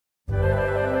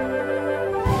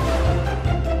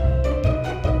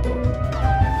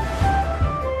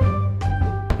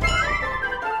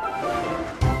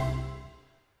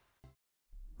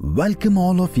Welcome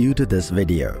all of you to this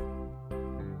video.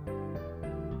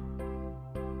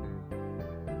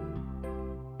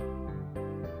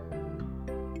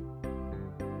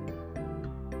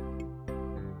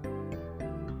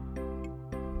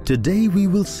 Today we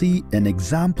will see an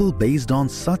example based on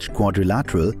such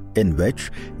quadrilateral in which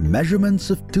measurements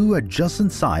of two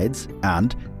adjacent sides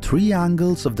and three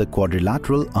angles of the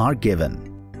quadrilateral are given.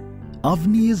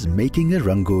 Avni is making a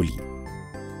rangoli.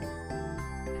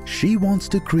 She wants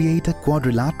to create a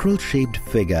quadrilateral shaped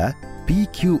figure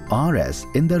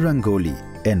PQRS in the rangoli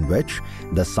in which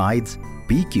the sides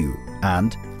PQ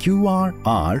and QR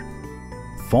are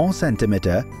 4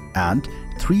 cm and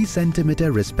 3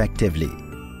 cm respectively,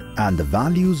 and the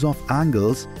values of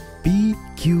angles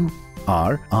PQR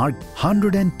are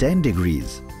 110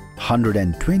 degrees,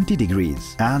 120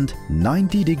 degrees and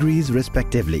 90 degrees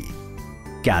respectively.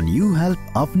 Can you help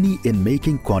Avni in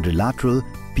making quadrilateral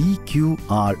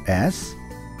PQRS?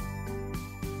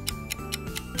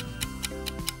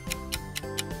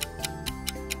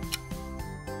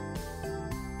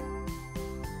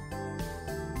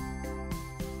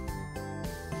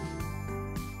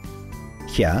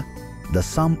 Here, the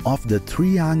sum of the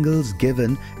three angles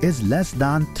given is less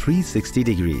than 360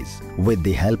 degrees, with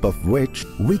the help of which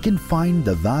we can find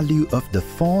the value of the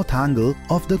fourth angle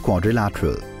of the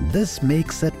quadrilateral. This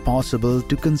makes it possible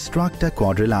to construct a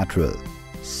quadrilateral.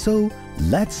 So,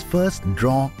 let's first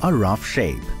draw a rough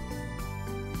shape.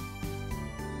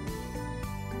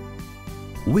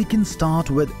 We can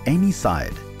start with any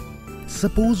side.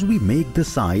 Suppose we make the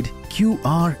side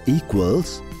QR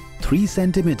equals 3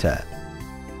 cm.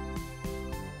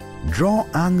 Draw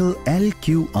angle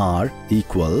LQR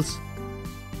equals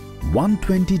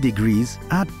 120 degrees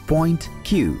at point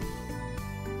Q.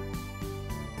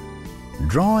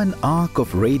 Draw an arc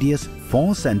of radius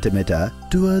 4 cm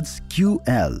towards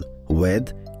QL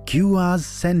with Q as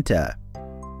center.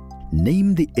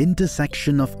 Name the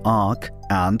intersection of arc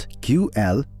and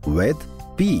QL with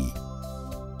P.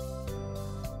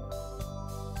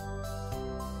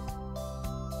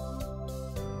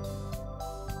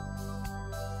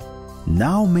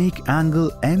 Now make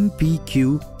angle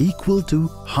MPQ equal to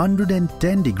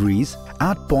 110 degrees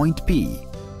at point P.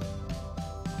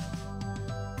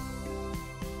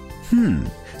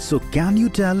 So can you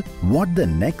tell what the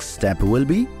next step will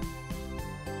be?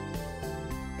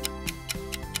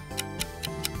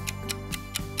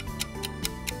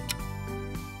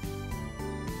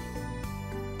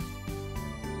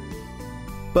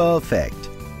 Perfect.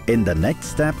 In the next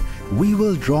step, we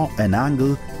will draw an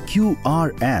angle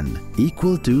QRN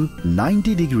equal to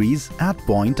 90 degrees at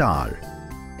point R.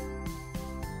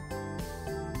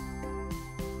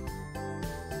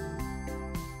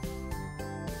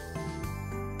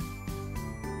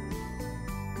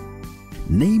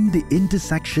 Name the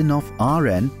intersection of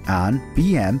RN and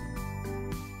PM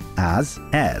as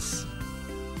S.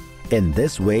 In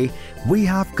this way, we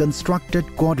have constructed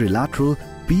quadrilateral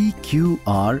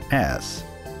PQRS.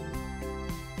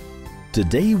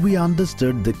 Today we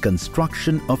understood the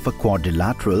construction of a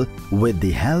quadrilateral with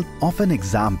the help of an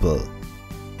example.